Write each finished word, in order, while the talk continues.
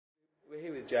We're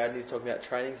here with Jarrod and he's talking about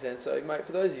training centre. So, mate,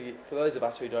 for those of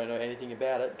us who don't know anything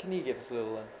about it, can you give us a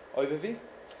little overview?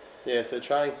 Yeah, so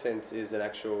Training Sense is an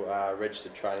actual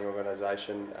registered training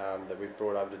organisation that we've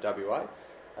brought over to WA.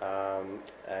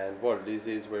 And what it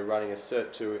is we're running a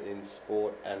Cert 2 in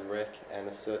sport and rec and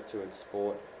a Cert 2 in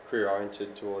sport career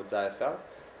oriented towards AFL.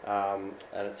 And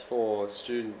it's for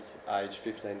students aged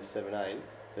 15 to 17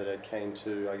 that are keen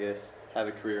to, I guess, have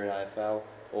a career in AFL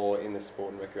or in the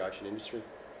sport and recreation industry.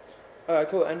 Alright,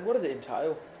 cool. And what does it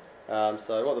entail?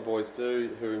 So what the boys do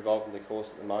who are involved in the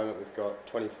course at the moment, we've got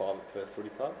 25 at Perth Footy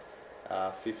Club,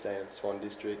 15 at Swan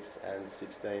Districts and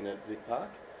 16 at Vic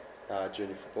Park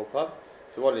Junior Football Club.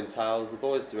 So what it entails, the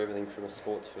boys do everything from a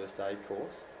sports first aid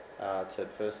course to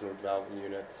personal development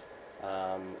units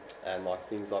and like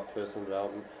things like personal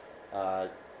development,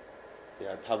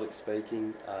 public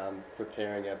speaking,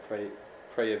 preparing a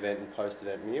pre-event and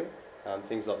post-event meal,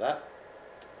 things like that.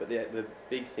 But the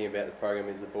big thing about the program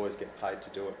is the boys get paid to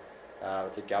do it.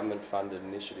 It's a government-funded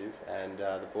initiative, and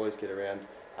the boys get around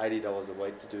 $80 a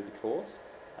week to do the course,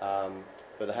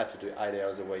 but they have to do 8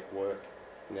 hours a week work.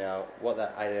 Now, what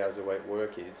that 8 hours a week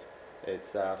work is,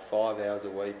 it's 5 hours a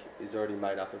week is already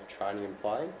made up of training and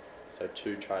playing, so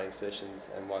 2 training sessions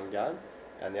and 1 game,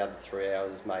 and the other 3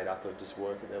 hours is made up of just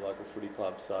work at their local footy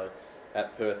club. So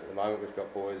at Perth at the moment, we've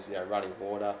got boys, running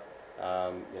water,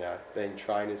 being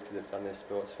trainers because they've done their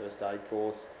sports first aid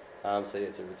course. So yeah,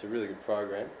 it's a really good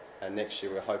program, and next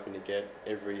year we're hoping to get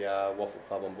every waffle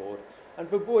club on board. And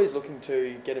for boys looking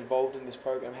to get involved in this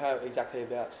program, how exactly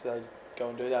about do they go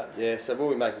and do that? Yeah, so we'll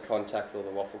be making contact with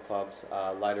all the waffle clubs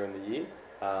later in the year,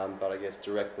 but I guess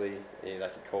directly they can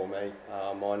call me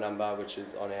on my number, which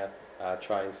is on our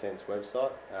Training Sense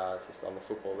website. It's just on the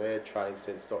football there,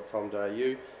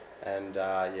 trainingsense.com.au. And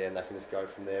and they can just go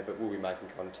from there, but we'll be making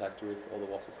contact with all the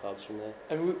waffle clubs from there.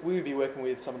 And we will be working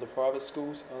with some of the private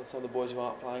schools, some of the boys who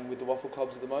aren't playing with the waffle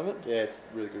clubs at the moment. Yeah, it's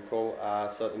a really good call.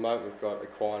 So at the moment we've got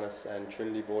Aquinas and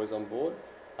Trinity boys on board,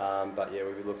 but yeah,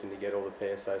 we'll be looking to get all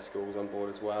the PSA schools on board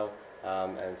as well,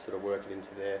 and sort of work it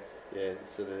into their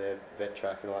vet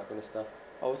track and all that kind of stuff.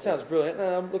 Oh, it sounds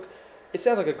brilliant. Look, it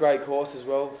sounds like a great course as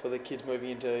well for the kids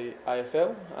moving into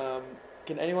AFL.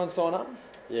 Can anyone sign up?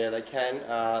 Yeah, they can.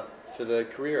 For the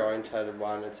career-orientated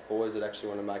one, it's boys that actually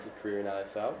want to make a career in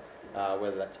AFL,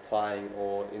 whether that's playing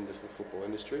or in just the football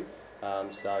industry.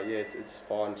 So yeah, it's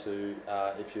fine to,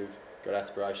 if you've got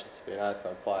aspirations to be an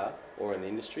AFL player or in the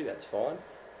industry, that's fine.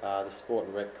 The sport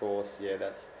and rec course, yeah,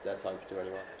 that's open to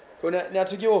anyone. Cool. Now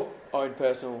to your own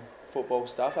personal football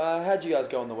stuff, how'd you guys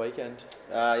go on the weekend?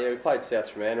 Yeah, we played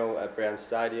South Fremantle at Brown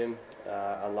Stadium.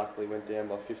 Unluckily went down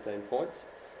by 15 points.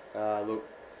 Look,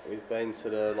 we've been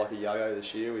sort of like a yo-yo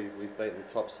this year. We've beaten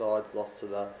the top sides, lost to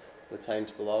the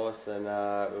teams below us, and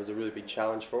it was a really big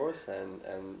challenge for us.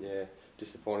 And yeah,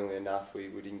 disappointingly enough, we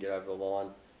didn't get over the line.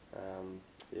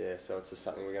 So it's just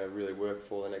something we're going to really work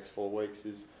for the next 4 weeks,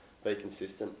 is be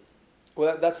consistent.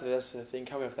 Well, that's the thing,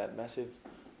 coming off that massive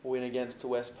win against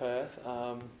West Perth.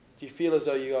 Do you feel as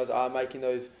though you guys are making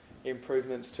those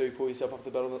improvements to pull yourself off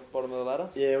the bottom of the ladder?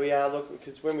 Yeah, we are. Look,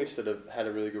 because when we've sort of had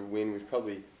a really good win, we've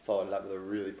probably followed it up with a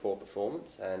really poor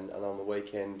performance, and on the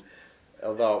weekend,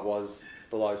 although it was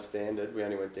below standard, we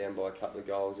only went down by a couple of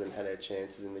goals and had our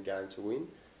chances in the game to win.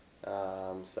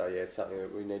 So yeah, it's something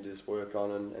that we need to just work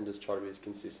on and just try to be as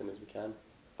consistent as we can.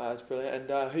 That's brilliant.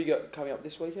 And who you got coming up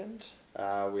this weekend?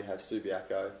 We have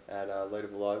Subiaco at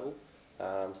Leederville Oval.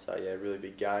 So yeah, really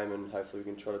big game, and hopefully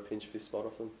we can try to pinch a fifth spot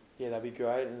off them. Yeah, that'd be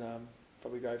great, and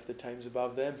probably great for the teams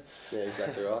above them. Yeah,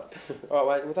 exactly right. All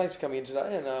right, mate. Well, thanks for coming in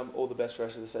today, and all the best for the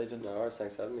rest of the season. No worries.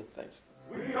 Thanks for having me. Thanks.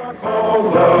 We are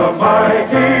called the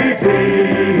mighty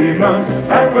demons,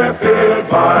 and we're filled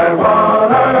by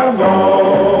one and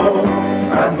all.